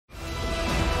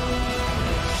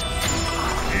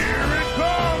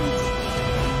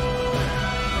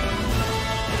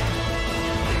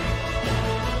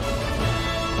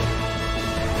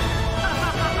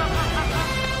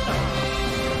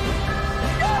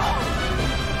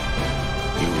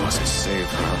save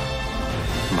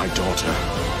her, my daughter.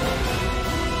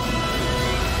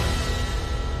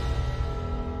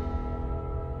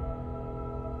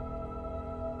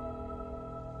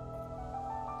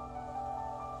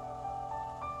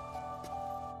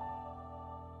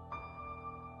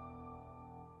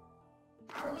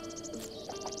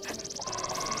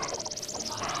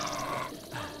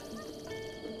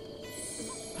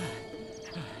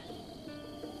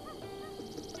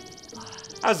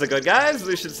 How's it going, guys?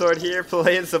 Lucian Sword here,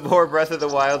 playing some more Breath of the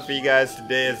Wild for you guys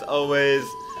today as always.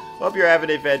 Hope you're having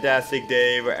a fantastic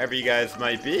day wherever you guys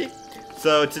might be.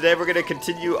 So today we're going to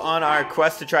continue on our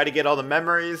quest to try to get all the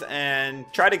memories and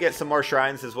try to get some more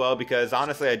shrines as well, because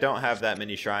honestly I don't have that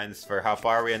many shrines for how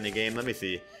far we are in the game. Let me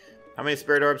see. How many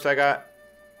spirit orbs I got?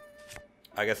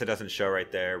 I guess it doesn't show right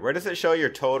there. Where does it show your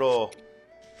total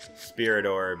spirit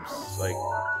orbs? Like,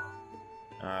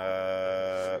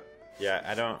 yeah,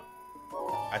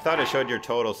 I thought it showed your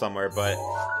total somewhere, but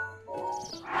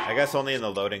I guess only in the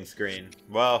loading screen.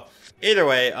 Well, either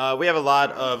way, we have a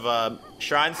lot of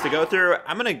shrines to go through.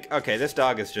 Okay, this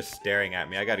dog is just staring at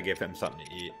me. I gotta give him something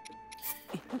to eat.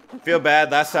 Feel bad,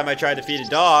 last time I tried to feed a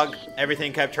dog,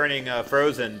 everything kept turning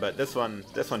frozen, but this one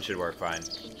should work fine.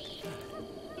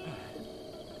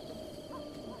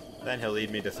 Then he'll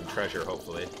lead me to some treasure,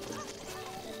 hopefully.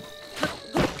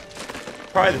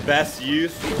 Probably the best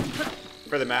use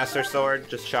for the Master Sword,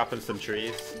 just chopping some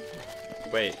trees.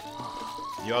 Wait,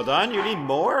 you all done? You need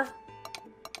more?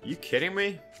 You kidding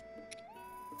me?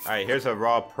 Alright, here's a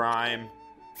raw prime.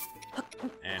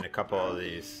 And a couple of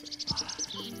these.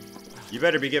 You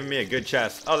better be giving me a good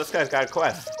chest. Oh, this guy's got a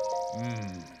quest.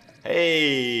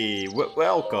 Hey,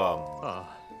 welcome.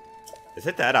 Is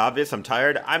it that obvious? I'm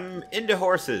tired. I'm into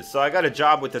horses, so I got a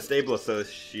job with the Stable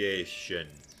Association.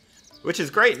 Which is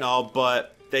great and all,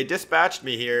 but they dispatched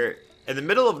me here in the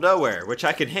middle of nowhere, which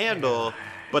I can handle,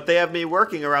 but they have me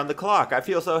working around the clock. I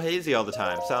feel so hazy all the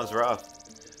time. Sounds rough.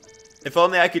 If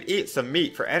only I could eat some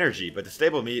meat for energy, but the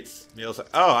stable meals...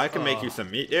 Oh, I can make you some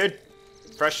meat, dude.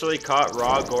 Freshly caught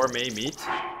raw gourmet meat.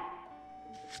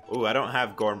 Ooh, I don't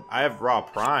have gourmet... I have raw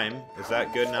prime. Is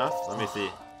that good enough? Let me see.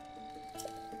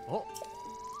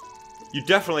 You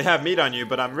definitely have meat on you,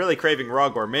 but I'm really craving raw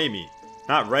gourmet meat.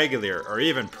 Not regular or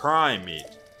even prime meat.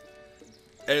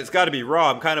 And it's got to be raw.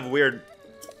 I'm kind of weird.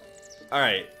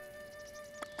 Alright.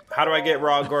 How do I get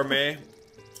raw gourmet?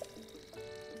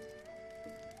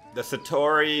 The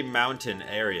Satori Mountain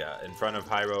area in front of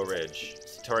Hyrule Ridge.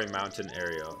 Satori Mountain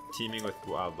area. Teeming with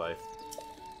wildlife.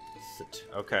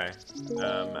 Okay.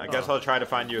 I guess I'll try to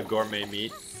find you a gourmet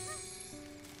meat.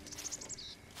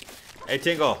 Hey,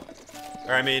 Tingle.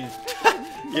 Or I mean,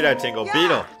 you know Tingle.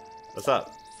 Beetle. What's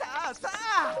up?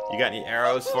 You got any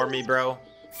arrows for me, bro?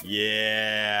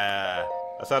 Yeah,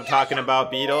 that's what I'm talking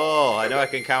about, Beetle. I know I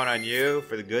can count on you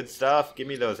for the good stuff. Give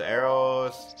me those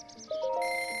arrows.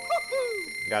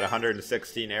 Got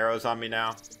 116 arrows on me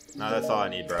now. No, that's all I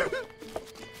need, bro.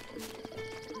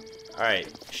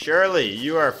 Alright, Shirley,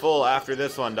 you are full after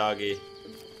this one, doggy.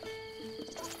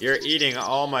 You're eating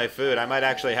all my food. I might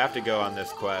actually have to go on this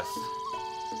quest.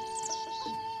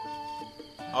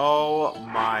 Oh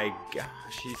my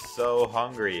gosh, he's so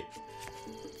hungry.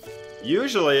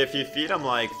 Usually, if you feed him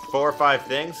like 4 or 5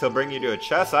 things, he'll bring you to a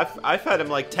chest. I fed him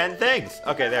like 10 things.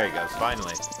 Okay, there he goes,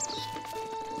 finally.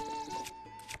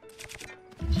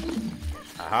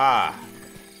 Aha!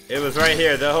 It was right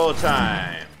here the whole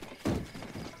time.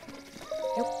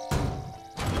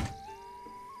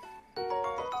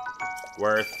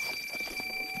 Worth.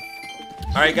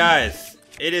 Alright guys,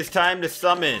 it is time to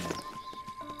summon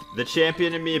the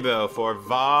champion amiibo for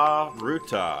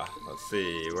Varuta. Let's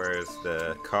see, where's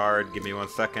the card? Give me 1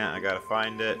 second, I gotta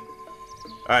find it.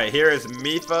 Alright, here is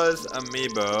Mipha's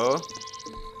amiibo.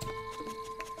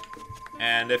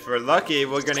 And if we're lucky,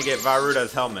 we're gonna get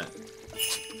Varuta's helmet.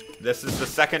 This is the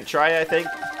second try, I think.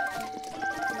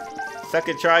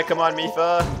 Second try, come on,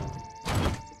 Mipha.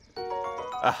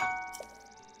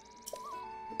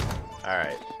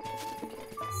 Alright.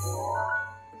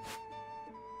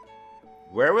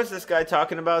 Where was this guy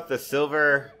talking about? The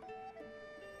silver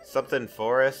something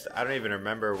forest? I don't even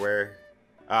remember where.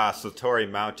 Ah, Satori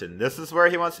Mountain. This is where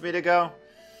he wants me to go?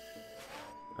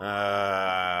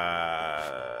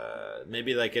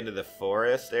 Maybe like into the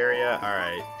forest area?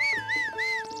 Alright.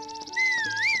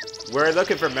 We're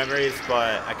looking for memories,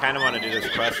 but I kind of want to do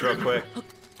this quest real quick.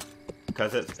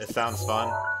 Because it sounds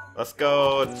fun. Let's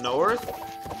go north,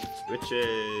 which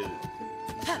is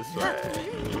this way.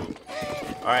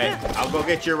 Alright, I'll go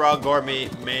get your raw gourmet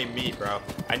meat, bro.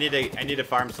 I need to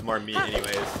farm some more meat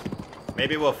anyways.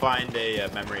 Maybe we'll find a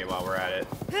memory while we're at it.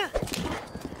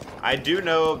 I do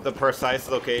know the precise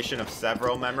location of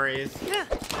several memories.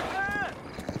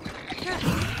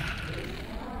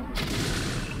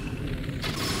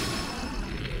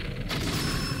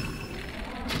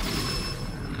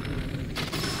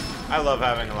 I love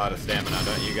having a lot of stamina,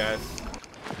 don't you guys?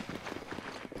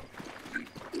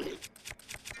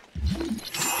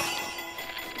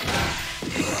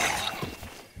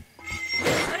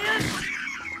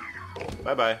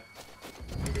 Bye-bye.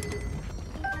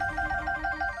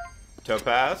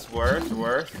 Topaz, worth.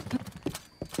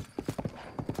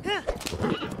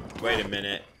 Wait a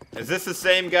minute. Is this the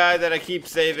same guy that I keep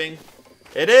saving?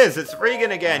 It is! It's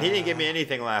Regan again! He didn't give me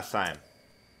anything last time.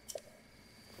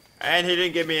 And he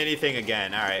didn't give me anything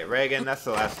again. Alright, Regan, that's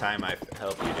the last time I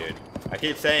help you, dude. I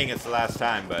keep saying it's the last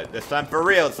time, but this time for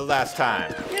real, it's the last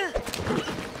time.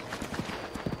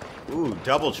 Ooh,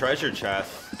 double treasure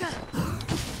chest.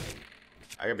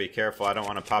 I gotta be careful, I don't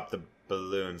want to pop the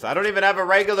balloons. I don't even have a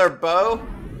regular bow.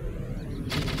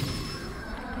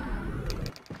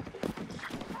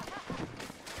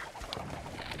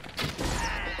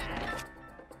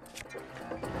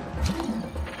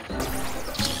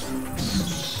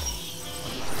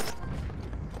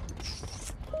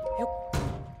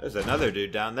 There's another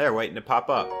dude down there waiting to pop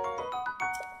up.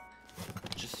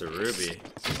 Just a ruby.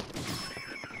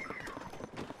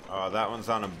 Oh, that one's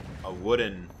on a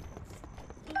wooden...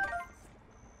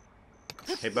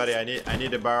 Hey buddy, I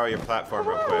need to borrow your platform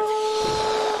real quick.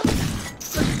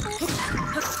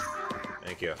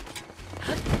 Thank you.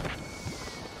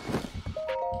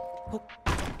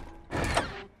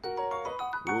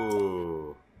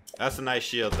 Ooh. That's a nice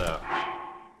shield though.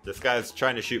 This guy's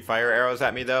trying to shoot fire arrows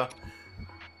at me though.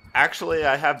 Actually,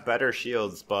 I have better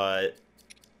shields, but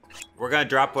we're gonna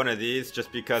drop one of these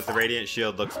just because the radiant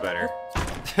shield looks better.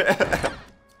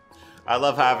 I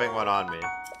love having one on me.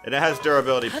 And it has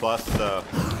durability plus, so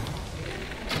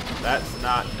that's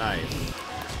not nice.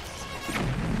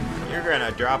 You're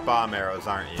gonna drop bomb arrows,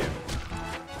 aren't you?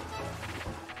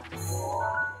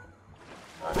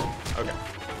 Okay,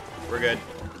 we're good.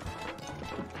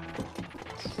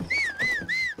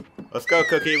 Let's go,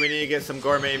 Cookie. We need to get some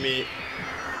gourmet meat.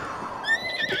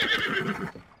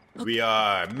 We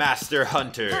are master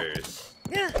hunters.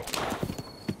 Let's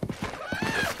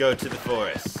go to the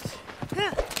forest.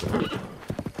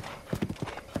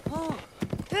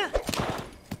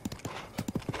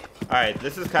 Alright,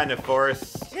 this is kind of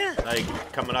forest, like,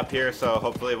 coming up here, so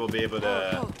hopefully we'll be able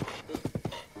to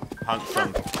hunt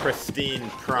some pristine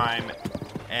prime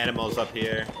animals up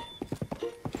here.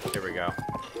 Here we go.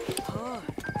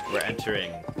 We're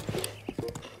entering.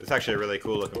 It's actually a really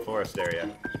cool looking forest area.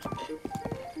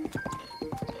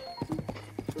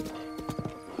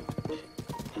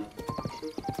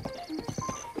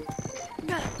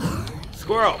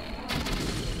 Squirrel!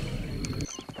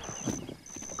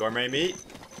 Gourmet meat?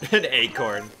 An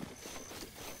acorn.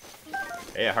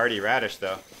 Hey, a hearty radish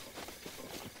though.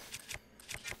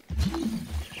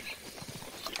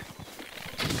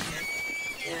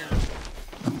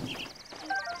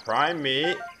 Prime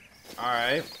meat.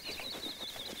 Alright.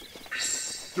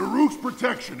 Daruk's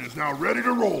protection is now ready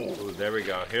to roll. Ooh, there we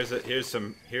go. Here's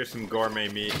some gourmet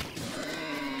meat.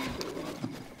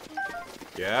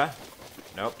 Yeah?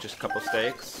 Nope, just a couple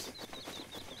steaks.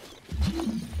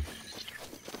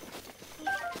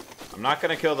 I'm not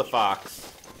gonna kill the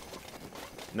fox.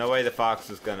 No way the fox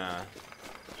is gonna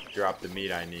drop the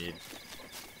meat I need.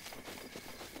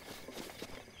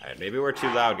 Alright, maybe we're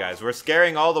too loud, guys. We're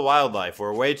scaring all the wildlife.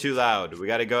 We're way too loud. We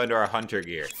gotta go into our hunter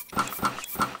gear.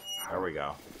 There we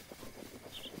go.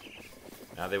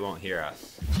 Now they won't hear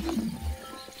us.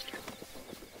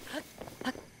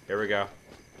 Here we go.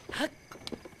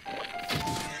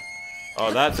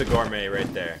 Oh, that's a gourmet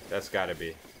right there. That's gotta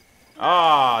be.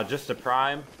 Ah, just a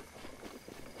prime.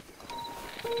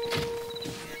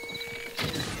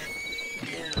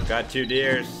 Got 2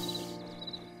 deers.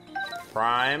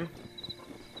 Prime.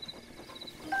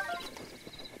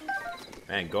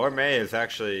 Man, gourmet is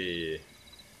actually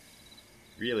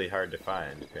really hard to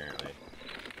find, apparently.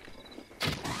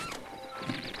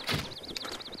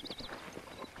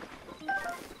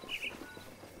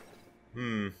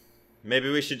 Maybe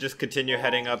we should just continue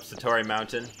heading up Satori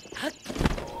Mountain.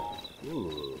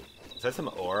 Ooh. Is that some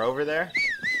ore over there?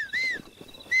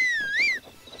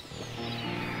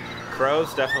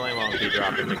 Crows definitely won't be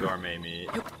dropping the gourmet meat.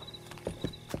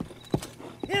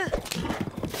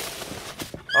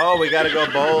 Oh, we gotta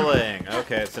go bowling.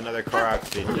 Okay, it's another Korok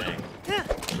seed thing.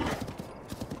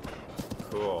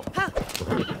 Cool.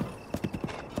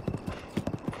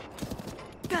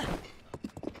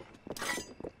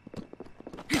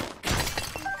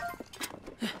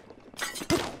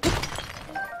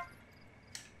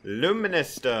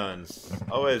 Luminous stones.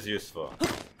 Always useful.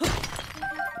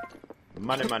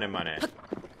 Money, money, money.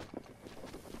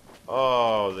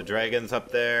 Oh, the dragon's up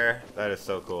there. That is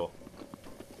so cool.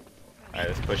 Alright,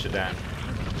 let's push it down.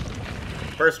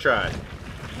 First try.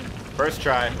 First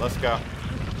try. Let's go.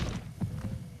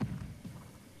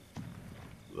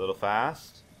 A little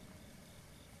fast.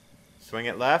 Swing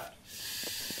it left.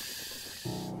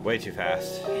 Way too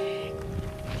fast.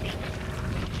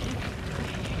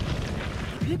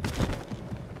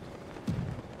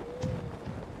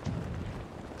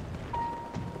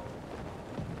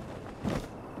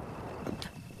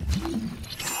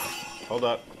 Hold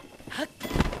up.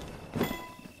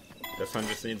 This one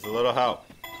just needs a little help.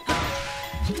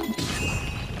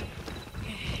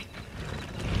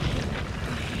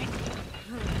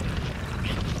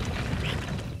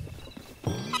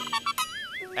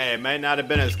 Hey, it might not have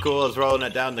been as cool as rolling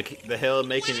it down the hill and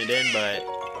making it in, but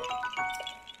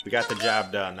we got the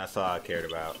job done. That's all I cared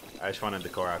about. I just wanted the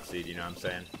Korok seed, you know what I'm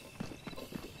saying?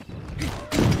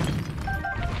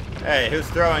 Hey, who's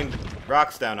throwing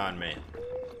rocks down on me?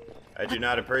 I do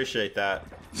not appreciate that.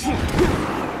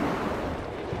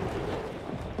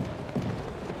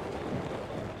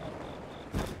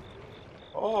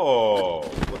 Oh,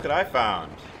 look what I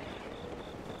found.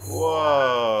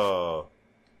 Whoa.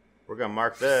 We're gonna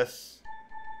mark this.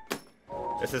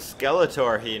 This is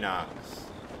Skeletor Hinox.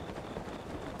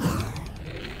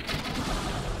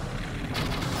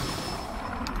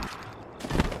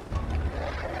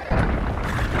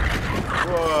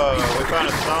 Whoa, we found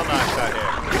a Salnox out here.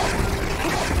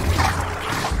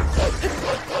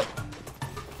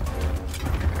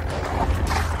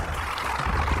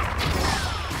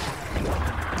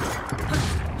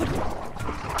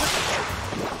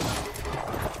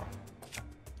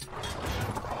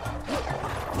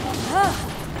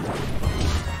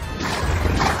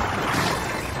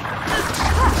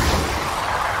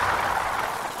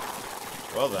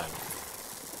 Well then.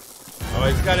 Oh,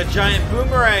 he's got a giant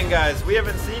boomerang, guys. We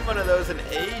haven't seen one of those in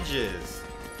ages.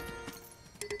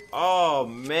 Oh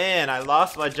man, I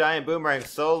lost my giant boomerang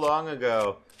so long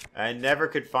ago. I never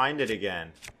could find it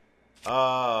again.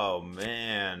 Oh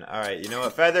man. Alright, you know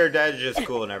what? Feathered Edge is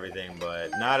cool and everything,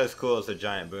 but not as cool as a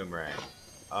giant boomerang.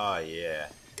 Oh yeah.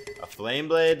 A flame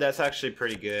blade? That's actually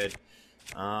pretty good.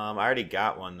 I already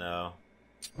got one though.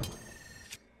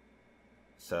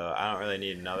 So I don't really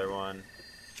need another one.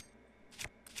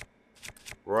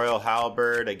 Royal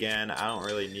Halberd, again, I don't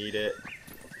really need it.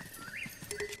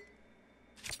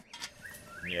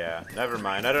 Yeah, never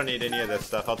mind. I don't need any of this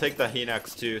stuff. I'll take the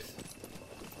Hinox Tooth.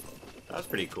 That was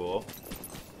pretty cool.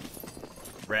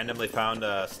 Randomly found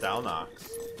a Stalnox.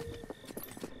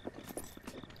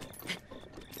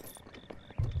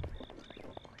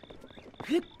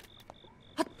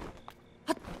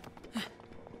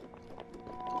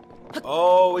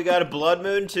 Oh, we got a Blood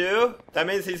Moon too? That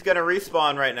means he's gonna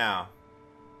respawn right now.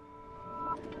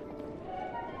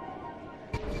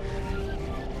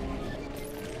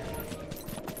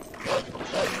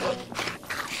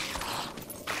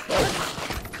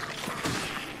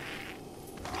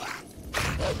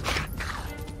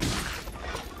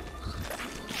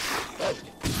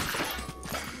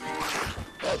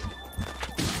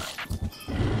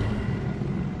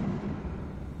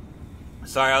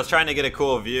 Sorry, I was trying to get a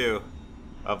cool view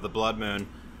of the Blood Moon.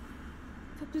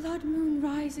 The Blood Moon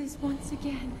rises once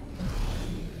again.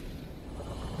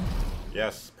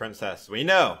 Yes, Princess, we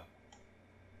know.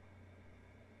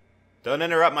 Don't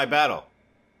interrupt my battle.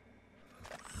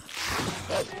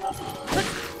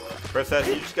 Princess,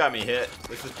 you just got me hit.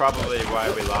 This is probably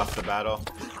why we lost the battle.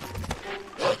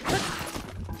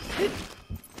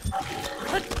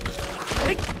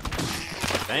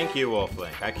 Thank you,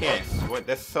 Wolflink. I can't.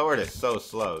 This sword is so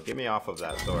slow. Get me off of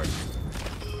that sword.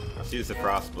 Let's use the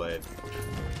Frostblade.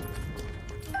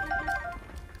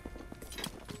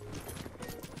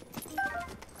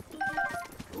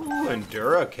 Ooh,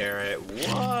 Endura Carrot.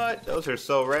 What? Those are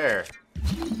so rare.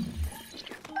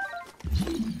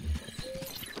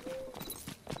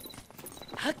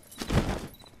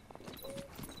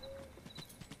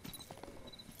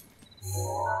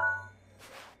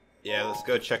 Yeah, let's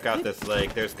go check out this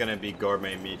lake. There's gonna be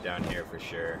gourmet meat down here for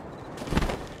sure.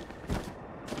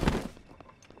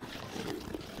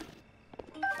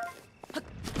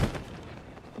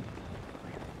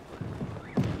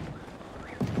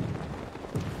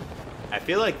 I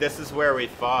feel like this is where we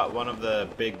fought one of the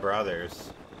big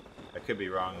brothers. I could be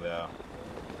wrong though.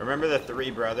 Remember the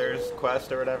Three Brothers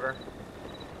quest or whatever?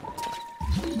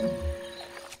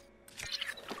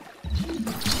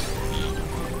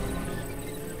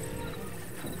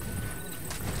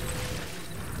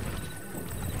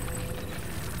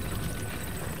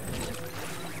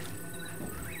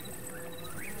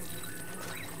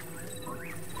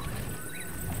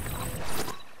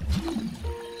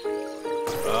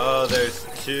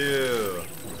 too.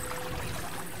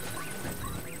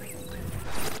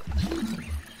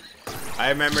 I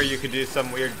remember you could do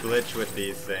some weird glitch with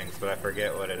these things, but I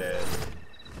forget what it is.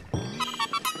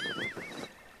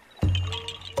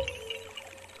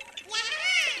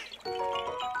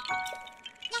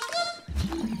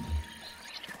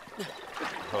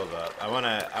 Hold up. I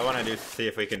wanna see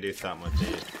if we can do something with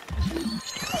these.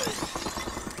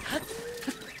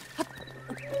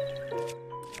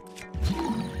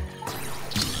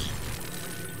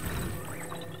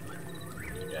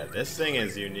 Yeah, this thing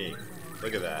is unique.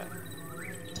 Look at that.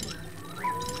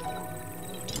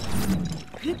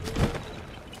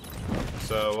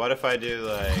 So what if I do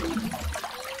like...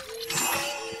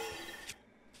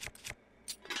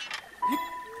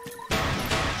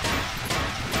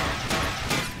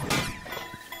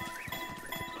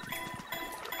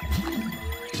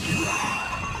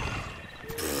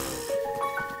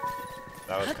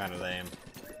 That was kind of lame.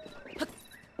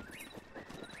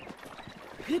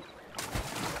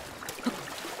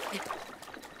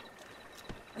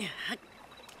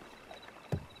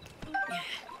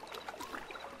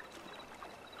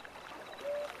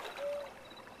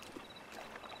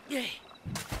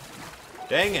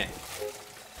 Dang it!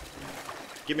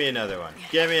 Give me another one.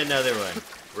 Give me another one.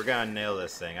 We're gonna nail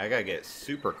this thing. I gotta get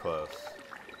super close.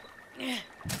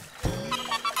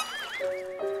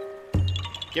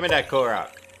 Give me that Korok.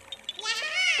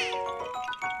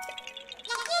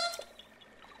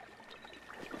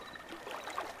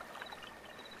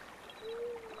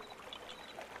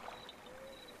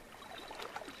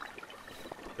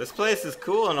 This place is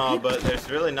cool and all, but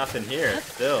there's really nothing here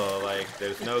still. Like,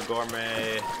 there's no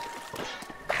gourmet...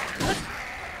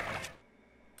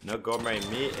 No gourmet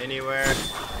meat anywhere.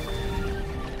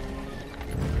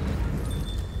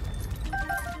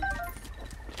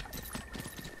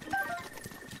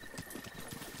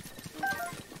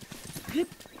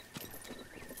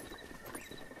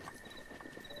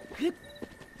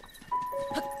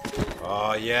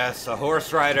 Oh yes, a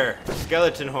horse rider, a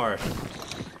skeleton horse.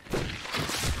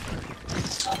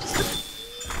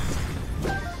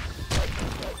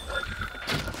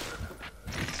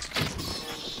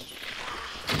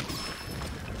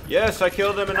 Yes, I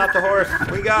killed him and not the horse.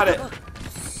 We got it.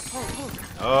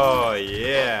 Oh,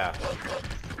 yeah.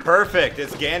 Perfect.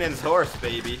 It's Ganon's horse,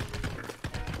 baby.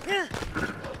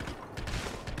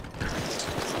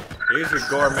 Here's your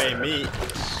gourmet meat.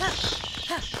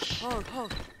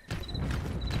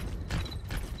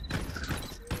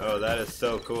 Oh, that is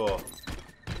so cool.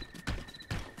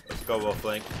 Let's go,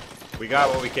 Wolflink. We got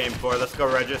what we came for. Let's go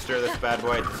register this bad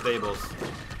boy at the stables.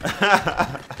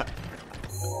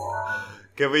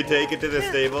 Can we take it to the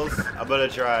stables? I'm gonna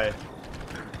try.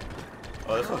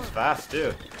 Oh, this one's fast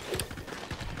too.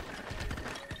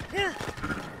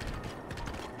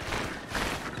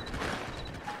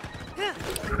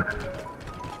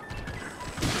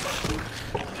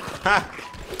 Ha!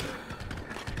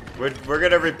 We're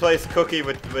gonna replace Cookie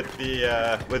with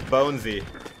Bonezy.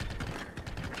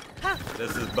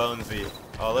 This is Bonezy.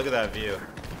 Oh, look at that view.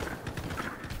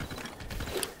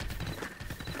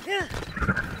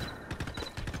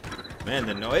 Man,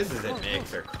 the noises it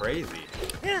makes are crazy.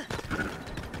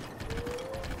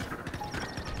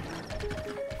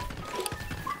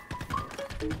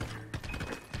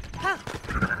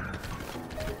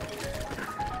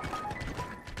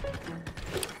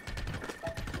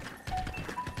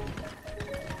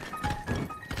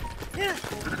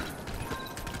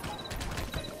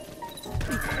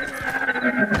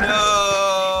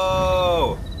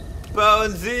 No!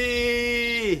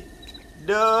 Bonezy!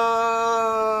 No!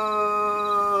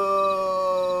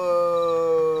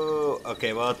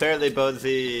 Okay, well apparently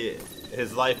Bonezy,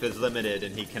 his life is limited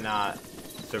and he cannot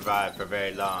survive for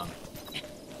very long.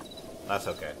 That's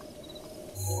okay.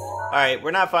 Alright,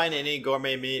 we're not finding any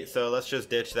gourmet meat, so let's just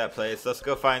ditch that place. Let's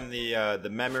go find the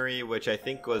memory, which I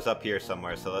think was up here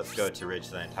somewhere, so let's go to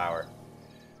Ridgeline Tower.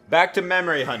 Back to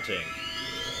memory hunting.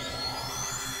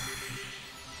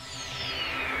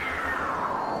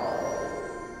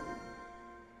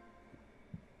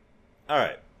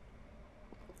 Alright.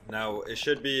 Now, it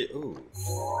should be... Ooh.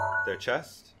 Their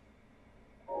chest?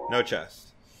 No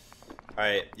chest.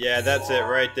 Alright, yeah, that's it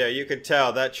right there. You can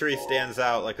tell that tree stands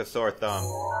out like a sore thumb.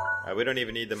 Alright, we don't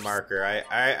even need the marker.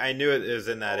 I knew it was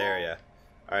in that area.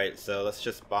 Alright, so let's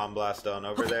just bomb blast on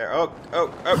over there. Oh,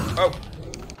 oh, oh, oh!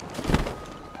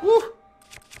 Woo!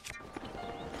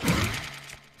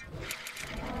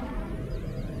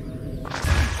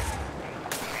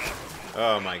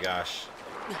 Oh my gosh.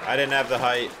 I didn't have the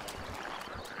height.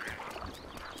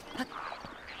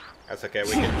 That's okay,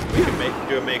 we can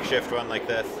do a makeshift one like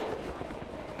this.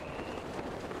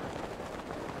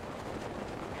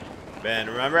 Man,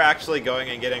 remember actually going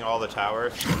and getting all the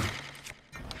towers?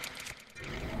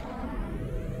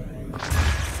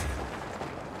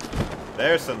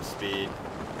 There's some speed.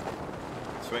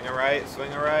 Swing a right,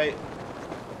 swing a right.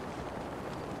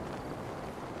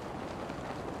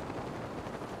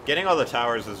 Getting all the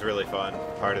towers is really fun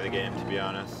part of the game, to be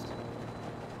honest.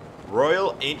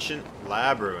 Royal Ancient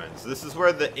Lab Ruins. This is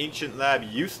where the ancient lab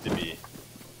used to be.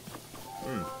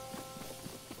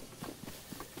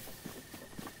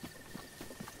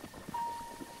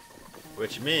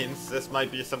 Which means this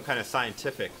might be some kind of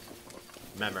scientific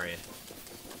memory.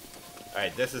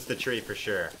 Alright, this is the tree for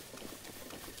sure.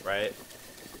 Right?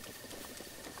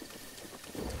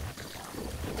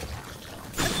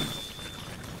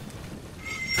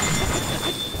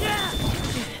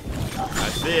 I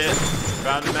see it.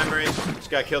 Found the memory.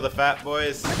 Just gotta kill the fat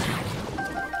boys.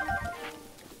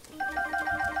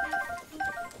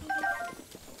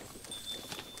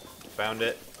 Found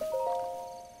it.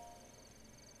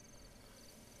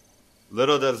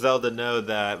 Little does Zelda know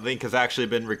that Link has actually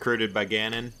been recruited by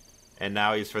Ganon, and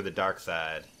now he's for the dark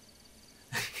side.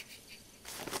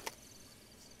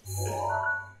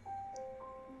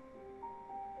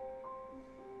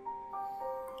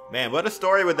 Man, what a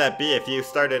story would that be if you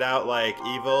started out like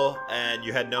evil and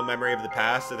you had no memory of the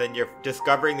past, and then you're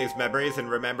discovering these memories and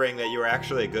remembering that you were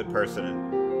actually a good person,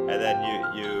 and then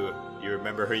you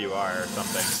remember who you are or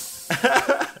something.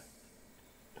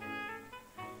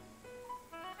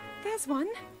 There's one.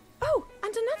 Oh,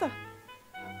 and another.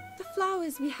 The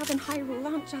flowers we have in Hyrule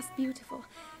aren't just beautiful.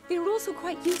 They're also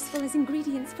quite useful as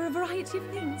ingredients for a variety of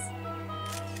things.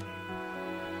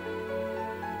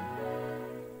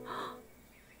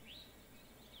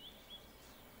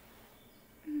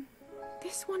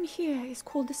 This one here is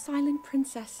called the Silent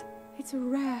Princess. It's a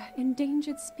rare,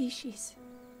 endangered species.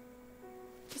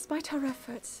 Despite our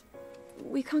efforts,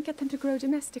 we can't get them to grow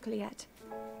domestically yet.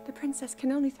 The princess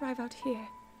can only thrive out here,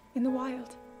 in the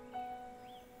wild.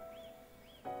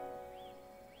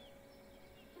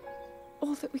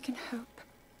 All that we can hope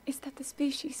is that the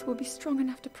species will be strong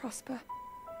enough to prosper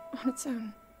on its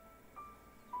own.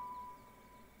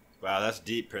 Wow, that's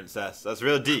deep, princess. That's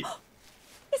real deep.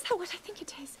 Is that what I think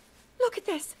it is? Look at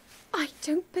this. I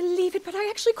don't believe it, but I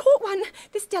actually caught one.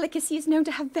 This delicacy is known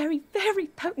to have very, very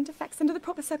potent effects under the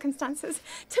proper circumstances.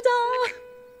 Ta-da!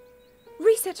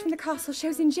 Research from the castle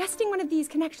shows ingesting one of these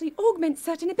can actually augment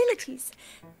certain abilities.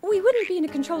 We wouldn't be in a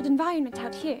controlled environment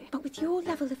out here, but with your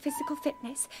level of physical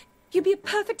fitness, you'd be a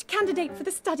perfect candidate for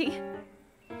the study.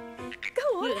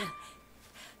 Go on.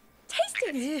 Taste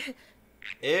it.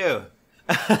 Ew.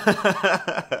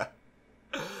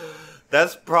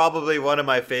 That's probably one of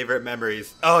my favorite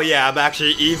memories. Oh yeah, I'm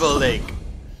actually evil Link.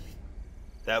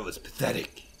 That was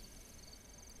pathetic.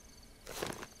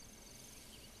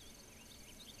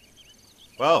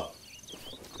 Well,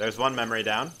 there's one memory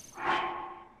down.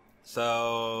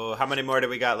 So, how many more do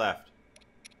we got left?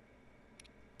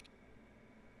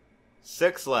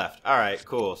 6 left. Alright,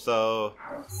 cool. So,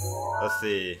 let's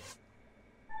see.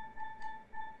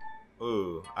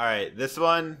 Ooh, alright, this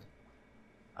one.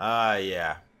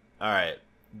 Yeah. Alright,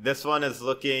 this one is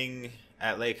looking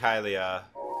at Lake Hylia.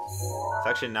 It's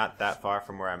actually not that far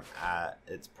from where I'm at.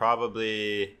 It's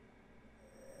probably...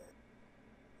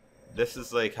 This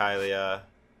is Lake Hylia.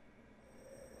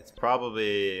 It's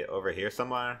probably over here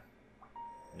somewhere.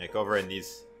 Like over in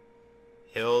these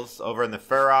hills. Over in the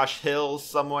Farash Hills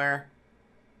somewhere.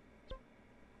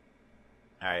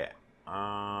 Alright.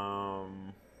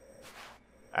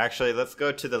 Actually, let's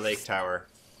go to the lake tower.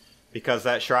 Because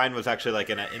that shrine was actually like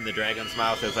in the dragon's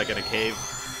mouth. It was like in a cave.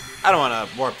 I don't want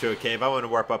to warp to a cave. I want to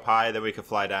warp up high, then we can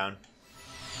fly down.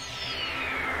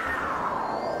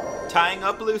 Tying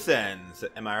up loose ends.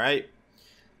 Am I right?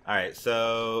 Alright,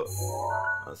 so...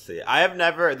 Let's see. I have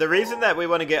never... The reason that we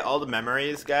want to get all the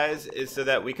memories, guys, is so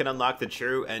that we can unlock the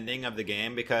true ending of the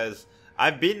game. Because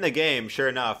I've beaten the game, sure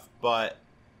enough, but...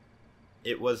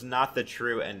 It was not the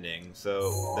true ending, so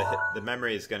the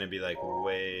memory is going to be like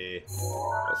way...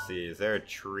 Let's see, is there a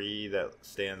tree that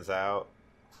stands out?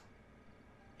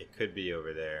 It could be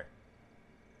over there.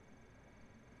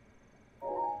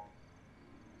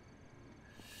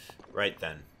 Right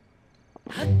then.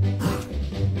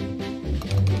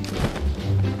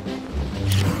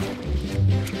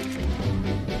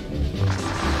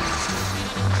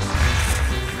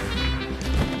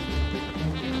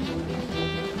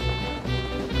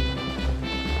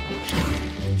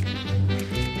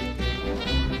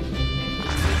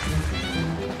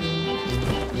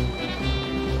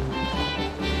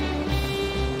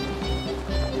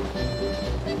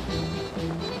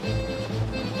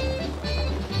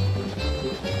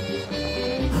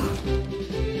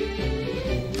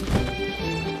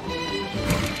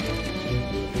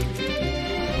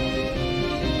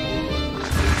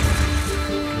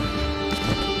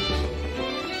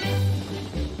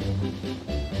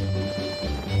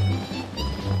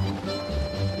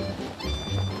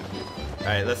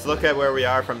 Alright, let's look at where we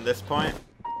are from this point.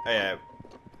 Oh yeah,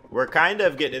 we're kind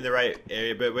of getting in the right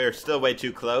area, but we're still way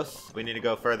too close. We need to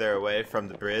go further away from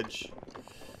the bridge.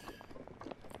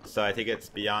 So I think it's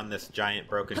beyond this giant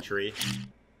broken tree.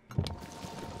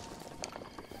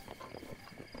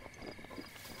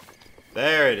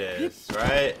 There it is,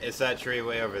 right? It's that tree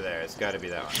way over there. It's got to be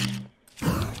that one.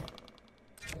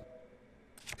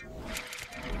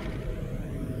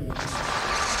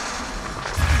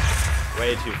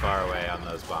 Way too far away on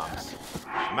those bombs.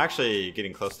 I'm actually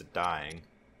getting close to dying.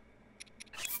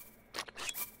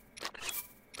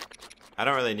 I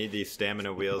don't really need these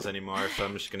stamina wheels anymore, so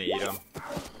I'm just gonna eat them.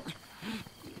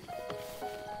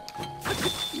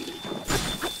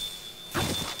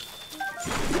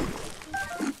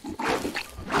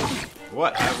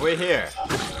 What have we here?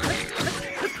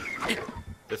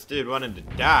 This dude wanted to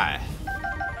die.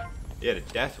 He had a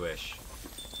death wish.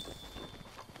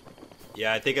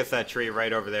 Yeah, I think it's that tree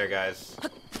right over there, guys.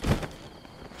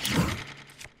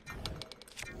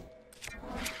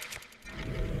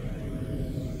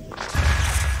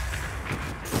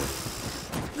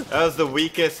 That was the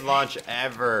weakest launch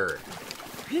ever.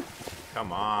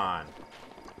 Come on.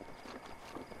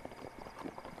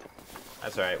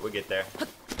 That's alright, we'll get there.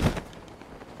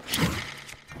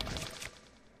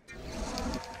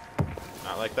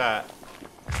 Not like that.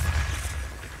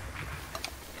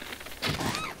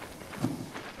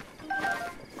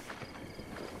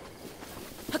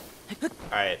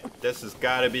 Alright, this has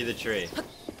got to be the tree.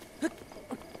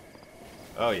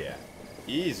 Oh yeah,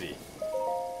 easy.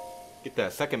 Get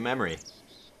that second memory.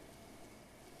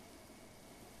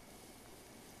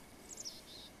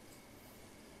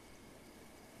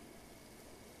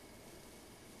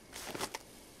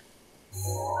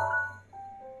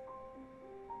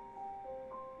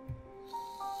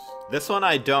 This one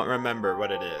I don't remember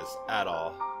what it is at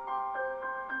all.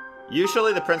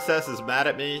 Usually the princess is mad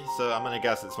at me, so I'm gonna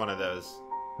guess it's one of those.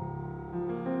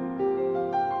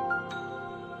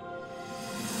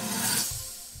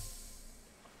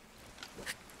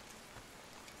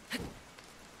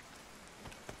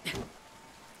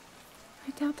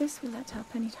 I doubt this will let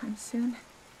up anytime soon.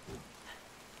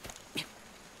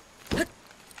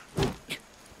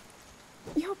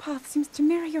 Your path seems to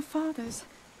mirror your father's.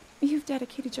 You've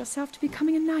dedicated yourself to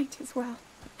becoming a knight as well.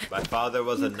 My father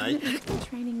was a knight. The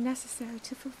training necessary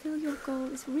to fulfill your goal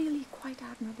is really quite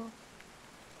admirable.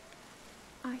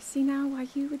 I see now why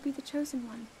you would be the chosen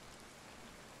one.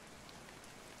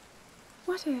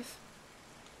 What if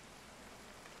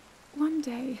one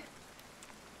day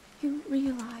you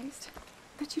realized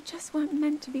that you just weren't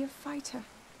meant to be a fighter?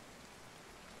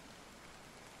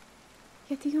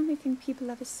 Yet the only thing people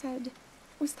ever said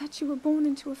was that you were born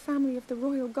into a family of the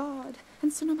royal guard,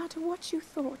 and so no matter what you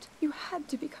thought, you had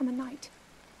to become a knight.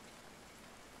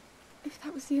 If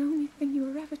that was the only thing you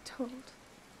were ever told.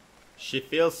 She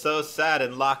feels so sad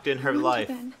and locked in her life.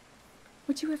 Then,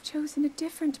 would you have chosen a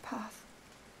different path?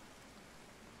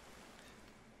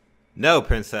 No,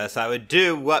 princess, I would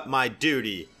do what my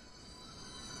duty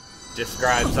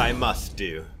describes I must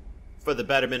do. For the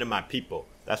betterment of my people.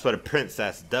 That's what a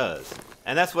princess does.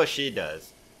 And that's what she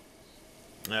does.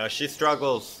 She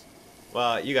struggles.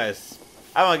 Well, you guys,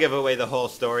 I won't give away the whole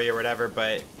story or whatever,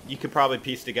 but you could probably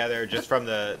piece together just from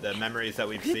the memories that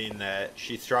we've seen that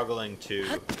she's struggling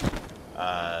to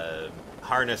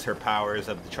harness her powers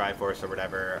of the Triforce or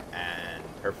whatever, and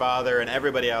her father and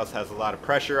everybody else has a lot of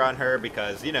pressure on her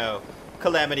because, you know,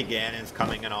 Calamity Ganon's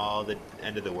coming and all, the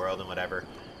end of the world and whatever.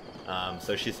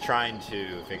 So she's trying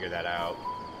to figure that out.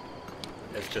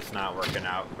 It's just not working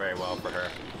out very well for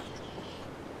her.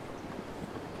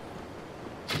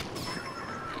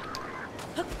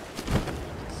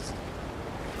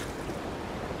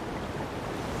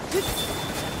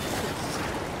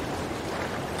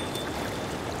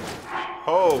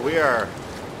 Oh, we are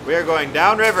going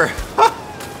downriver.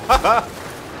 That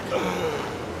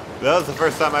was the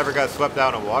first time I ever got swept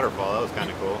down a waterfall. That was kind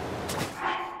of cool.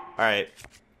 All right.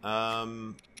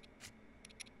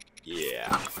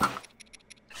 Yeah.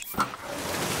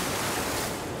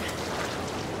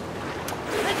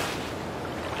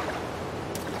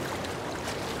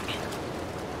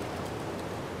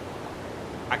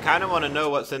 I kind of want to know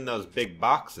what's in those big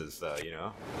boxes, though, you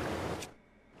know?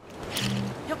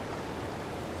 Yep.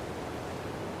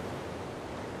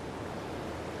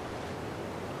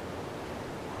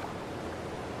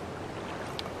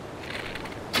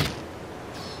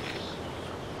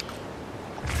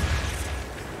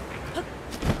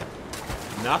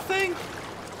 Nothing?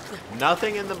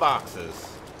 Nothing in the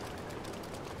boxes.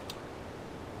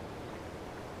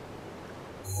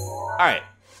 Alright.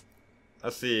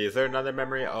 Let's see, is there another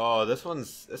memory? Oh, this one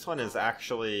is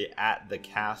actually at the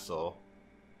castle.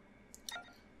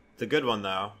 It's a good one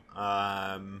though.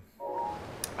 Alright,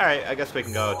 I guess we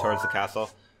can go towards the castle.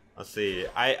 Let's see.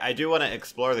 I do want to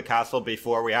explore the castle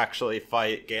before we actually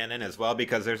fight Ganon as well,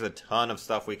 because there's a ton of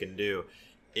stuff we can do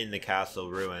in the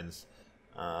castle ruins.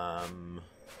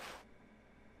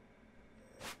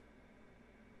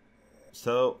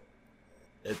 So,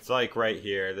 it's like right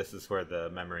here. This is where the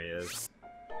memory is.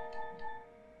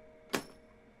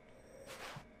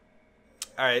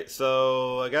 Alright,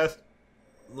 so I guess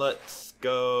let's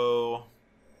go.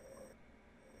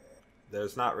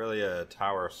 There's not really a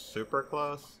tower super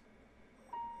close.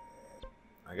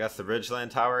 I guess the Ridgeland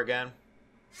Tower again.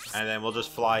 And then we'll just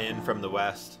fly in from the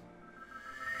west.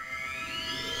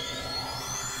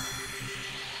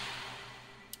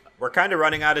 We're kind of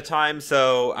running out of time,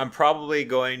 so I'm probably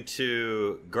going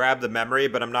to grab the memory,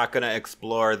 but I'm not going to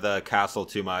explore the castle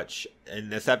too much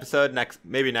in this episode.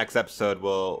 Maybe next episode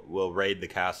we'll raid the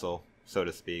castle, so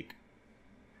to speak.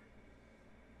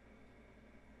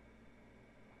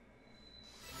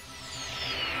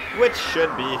 Which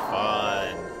should be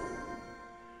fun.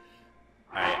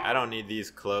 Alright, I don't need these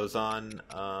clothes on.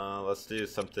 Let's do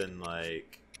something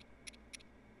like...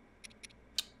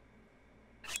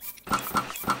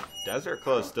 Desert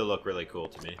clothes still look really cool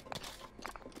to me.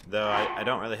 Though I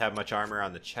don't really have much armor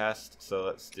on the chest, so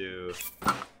let's do...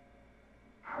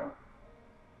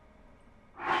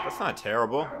 That's not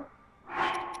terrible.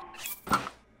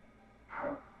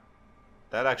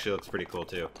 That actually looks pretty cool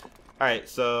too. Alright,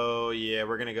 so yeah,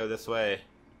 we're gonna go this way.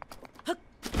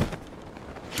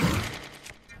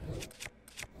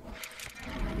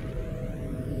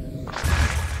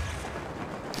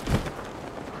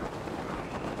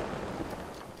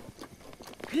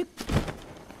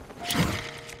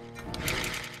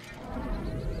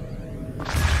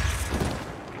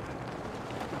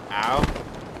 Ow.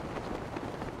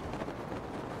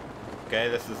 Okay,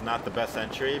 this is not the best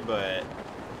entry, but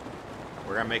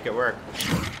we're gonna make it work.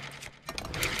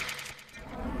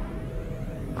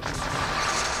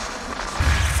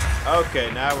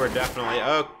 Okay, now we're definitely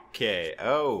okay.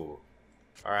 Oh,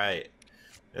 all right.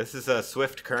 This is a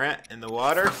swift current in the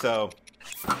water, so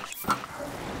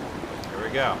here we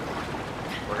go.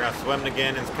 We're gonna swim to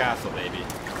Ganon's castle, baby.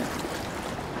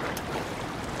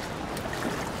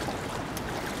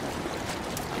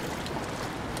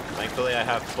 Thankfully, I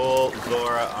have full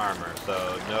Zora armor,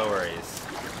 so no worries.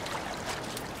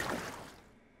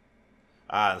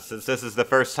 Since this is the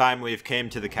first time we've came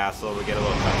to the castle, we get a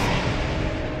little cutscene.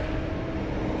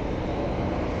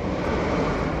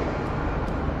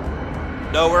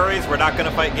 No worries, we're not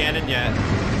gonna fight Ganon yet.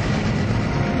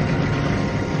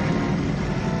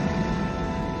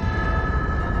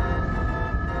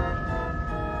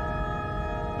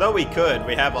 Though we could,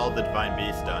 we have all the Divine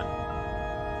Beasts done.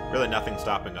 Really nothing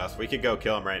stopping us. We could go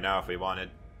kill him right now if we wanted.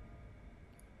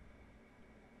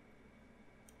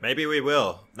 Maybe we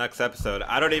will, next episode.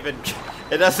 I don't even...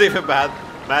 It doesn't even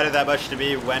matter that much to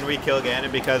me when we kill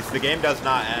Ganon, because the game does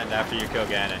not end after you kill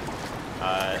Ganon.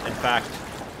 In fact,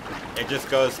 it just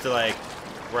goes to like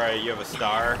where you have a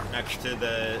star next to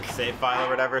the save file or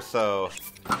whatever, so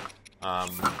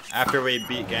after we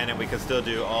beat Ganon we can still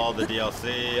do all the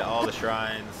DLC, all the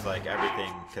shrines, like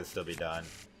everything can still be done.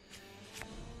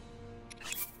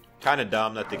 Kinda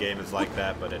dumb that the game is like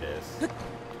that, but it is.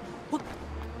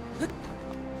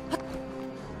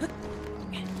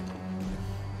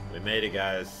 We made it,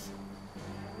 guys.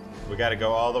 We gotta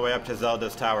go all the way up to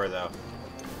Zelda's tower though.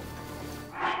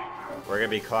 We're gonna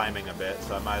be climbing a bit,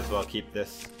 so I might as well keep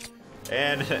this.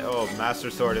 And oh, Master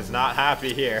Sword is not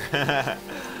happy here,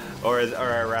 or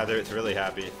rather, it's really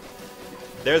happy.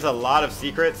 There's a lot of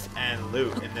secrets and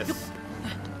loot in this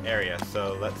area,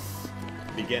 so let's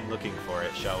begin looking for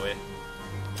it, shall we?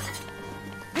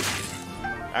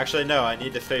 Actually, no, I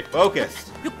need to stay focused.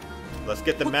 Let's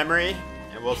get the memory,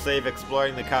 and we'll save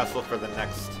exploring the castle for the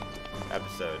next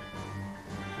episode.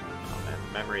 That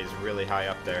memory is really high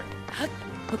up there.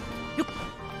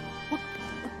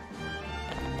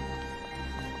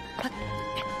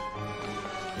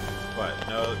 What?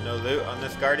 No loot on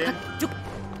this guardian?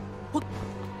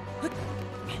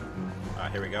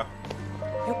 Here we go.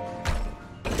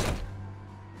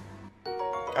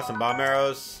 Got some bomb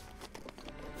arrows.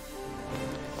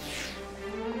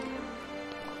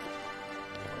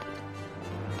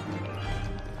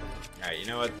 Alright, you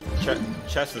know what?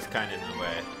 Chest is kind of in the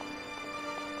way.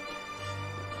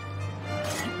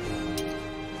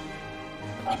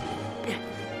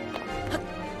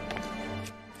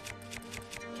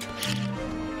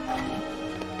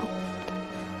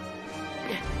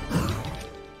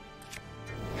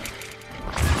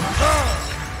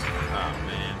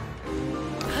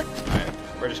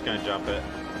 just gonna jump it.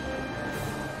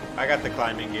 I got the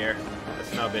climbing gear.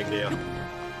 It's no big deal.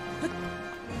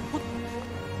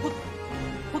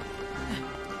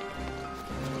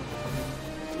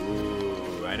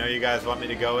 Ooh, I know you guys want me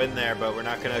to go in there, but we're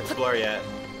not gonna explore yet.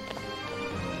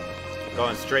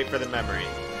 Going straight for the memory.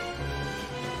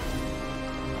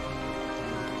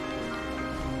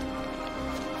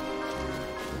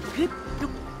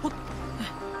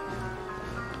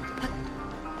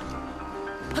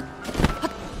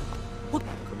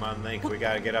 Come on, Link, we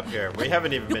gotta get up here. We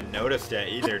haven't even been noticed yet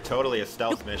either. Totally a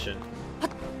stealth mission.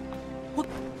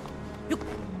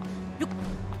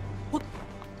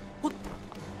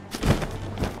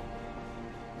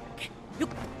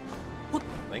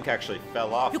 Link actually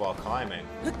fell off while climbing.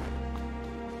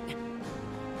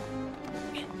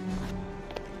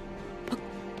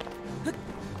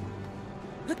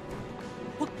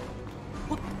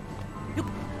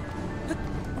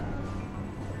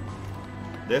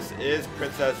 This is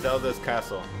Princess Zelda's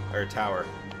castle, or tower.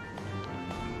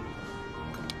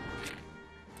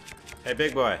 Hey,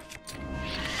 big boy.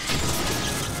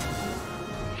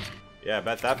 Yeah, I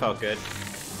bet that felt good.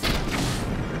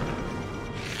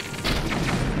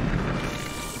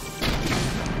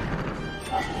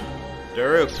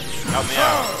 Daruk, help me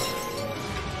out.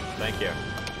 Thank you.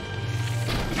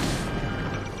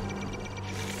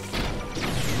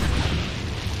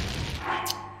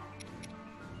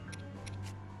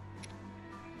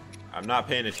 I'm not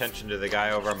paying attention to the guy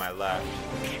over on my left.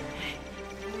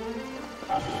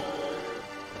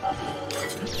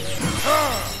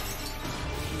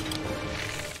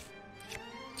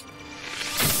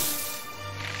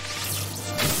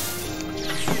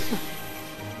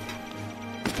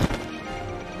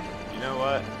 You know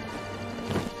what?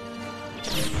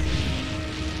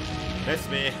 Miss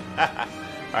me.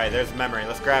 Alright, there's memory.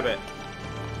 Let's grab it.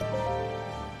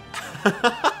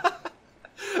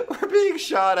 We're being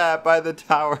shot at by the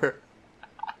tower.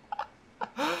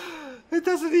 It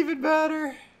doesn't even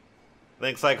matter.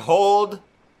 Link's like, hold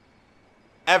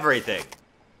everything.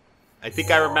 I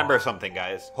think I remember something,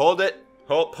 guys. Hold it.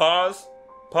 Hold. Pause.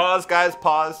 Pause, guys.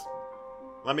 Pause.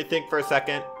 Let me think for a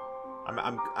second.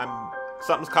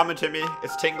 Something's coming to me.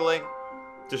 It's tingling.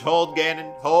 Just hold,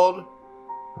 Ganon. Hold.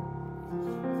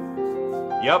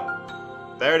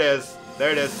 Yep. There it is.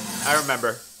 There it is. I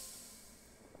remember.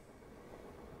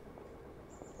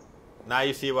 Now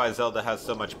you see why Zelda has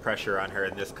so much pressure on her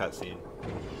in this cutscene.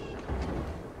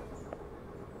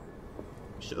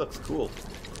 She looks cool.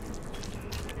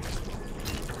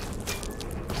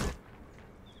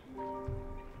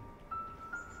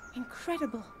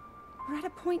 Incredible. We're at a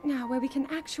point now where we can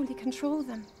actually control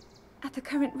them. At the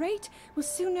current rate, we'll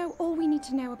soon know all we need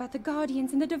to know about the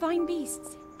Guardians and the Divine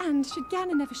Beasts. And should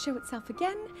Ganon ever show itself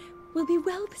again, we'll be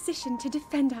well positioned to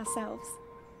defend ourselves.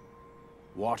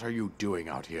 What are you doing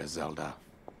out here, Zelda?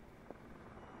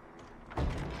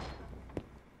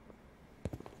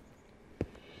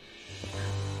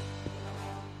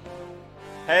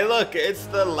 Hey look, it's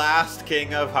the last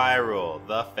king of Hyrule,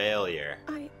 the failure.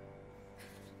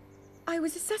 I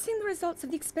was assessing the results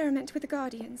of the experiment with the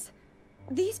Guardians.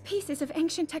 These pieces of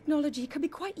ancient technology could be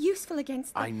quite useful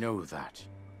against them. I know that.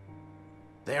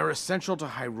 They are essential to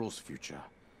Hyrule's future,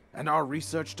 and our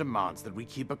research demands that we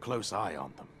keep a close eye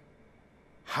on them.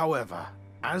 However,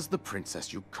 as the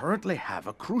princess, you currently have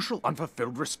a crucial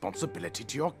unfulfilled responsibility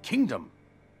to your kingdom.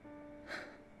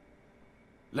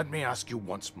 Let me ask you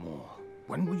once more,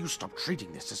 when will you stop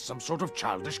treating this as some sort of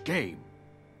childish game?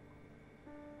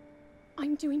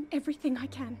 I'm doing everything I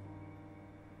can.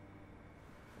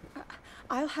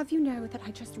 I'll have you know that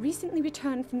I just recently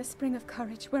returned from the Spring of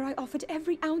Courage, where I offered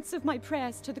every ounce of my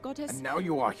prayers to the goddess. And now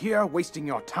you are here wasting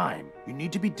your time. You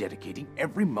need to be dedicating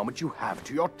every moment you have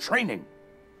to your training.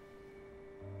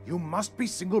 You must be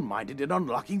single-minded in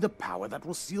unlocking the power that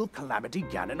will seal Calamity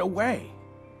Ganon away.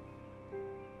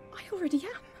 I already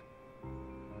am.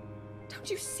 Don't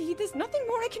you see? There's nothing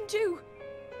more I can do.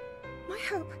 My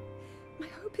hope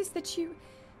is that you'll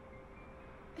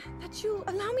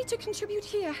allow me to contribute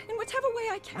here in whatever way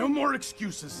I can. No more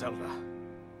excuses, Zelda.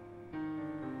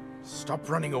 Stop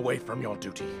running away from your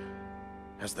duty.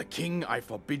 As the king, I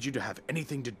forbid you to have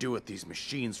anything to do with these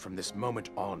machines from this moment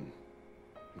on,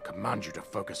 and command you to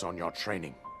focus on your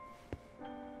training.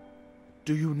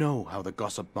 Do you know how the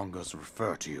gossip mongers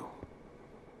refer to you?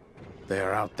 They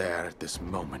are out there at this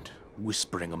moment,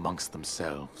 whispering amongst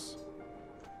themselves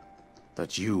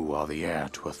that you are the heir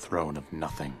to a throne of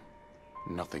nothing.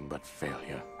 Nothing but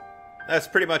failure. That's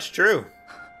pretty much true.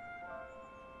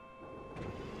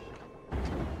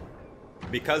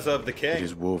 Because of the king. It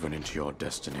is woven into your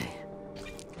destiny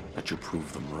that you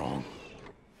prove them wrong.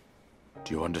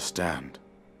 Do you understand?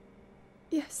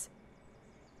 Yes,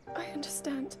 I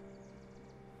understand.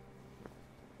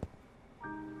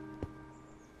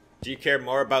 Do you care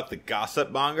more about the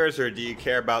gossip mongers, or do you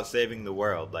care about saving the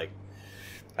world? Like,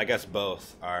 I guess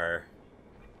both are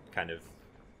kind of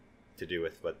to do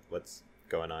with what's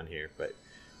going on here. But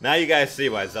now you guys see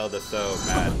why Zelda's so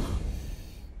mad.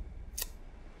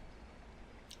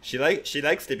 She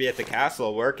likes to be at the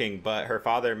castle working, but her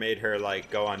father made her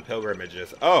like go on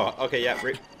pilgrimages. Oh, okay, yeah,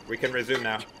 we can resume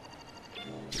now.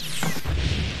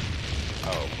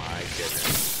 Oh my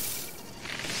goodness.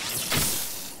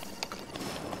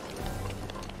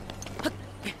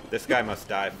 This guy must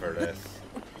die for this.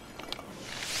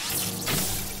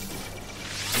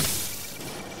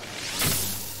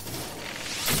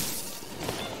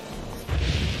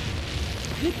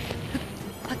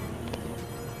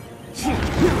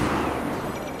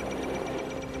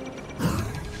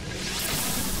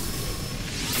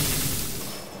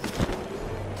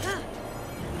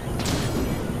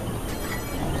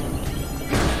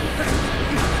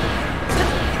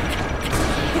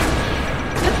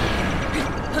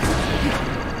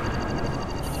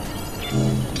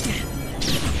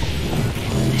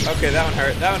 Okay, that one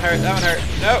hurt, that one hurt, that one hurt.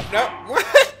 No, no, what?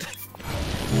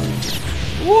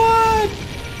 What?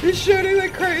 He's shooting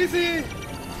like crazy.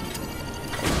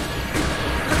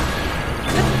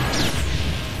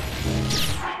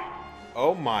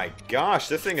 Oh my gosh,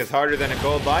 this thing is harder than a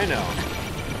gold lino.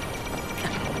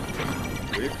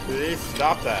 Will you please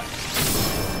stop that?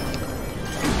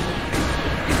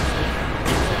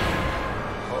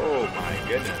 Oh my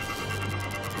goodness.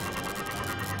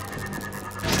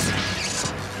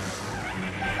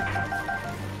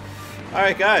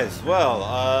 Alright guys,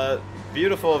 well,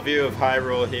 beautiful view of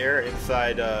Hyrule here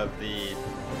inside of the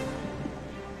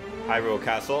Hyrule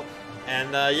Castle.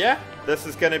 And yeah, this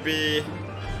is going to be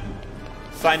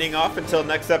signing off until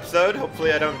next episode.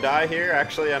 Hopefully I don't die here.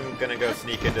 Actually, I'm going to go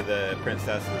sneak into the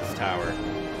princess's tower.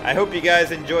 I hope you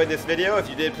guys enjoyed this video. If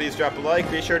you did, please drop a like.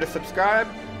 Be sure to subscribe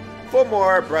for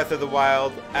more Breath of the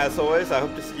Wild. As always, I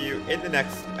hope to see you in the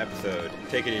next episode.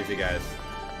 Take it easy, guys.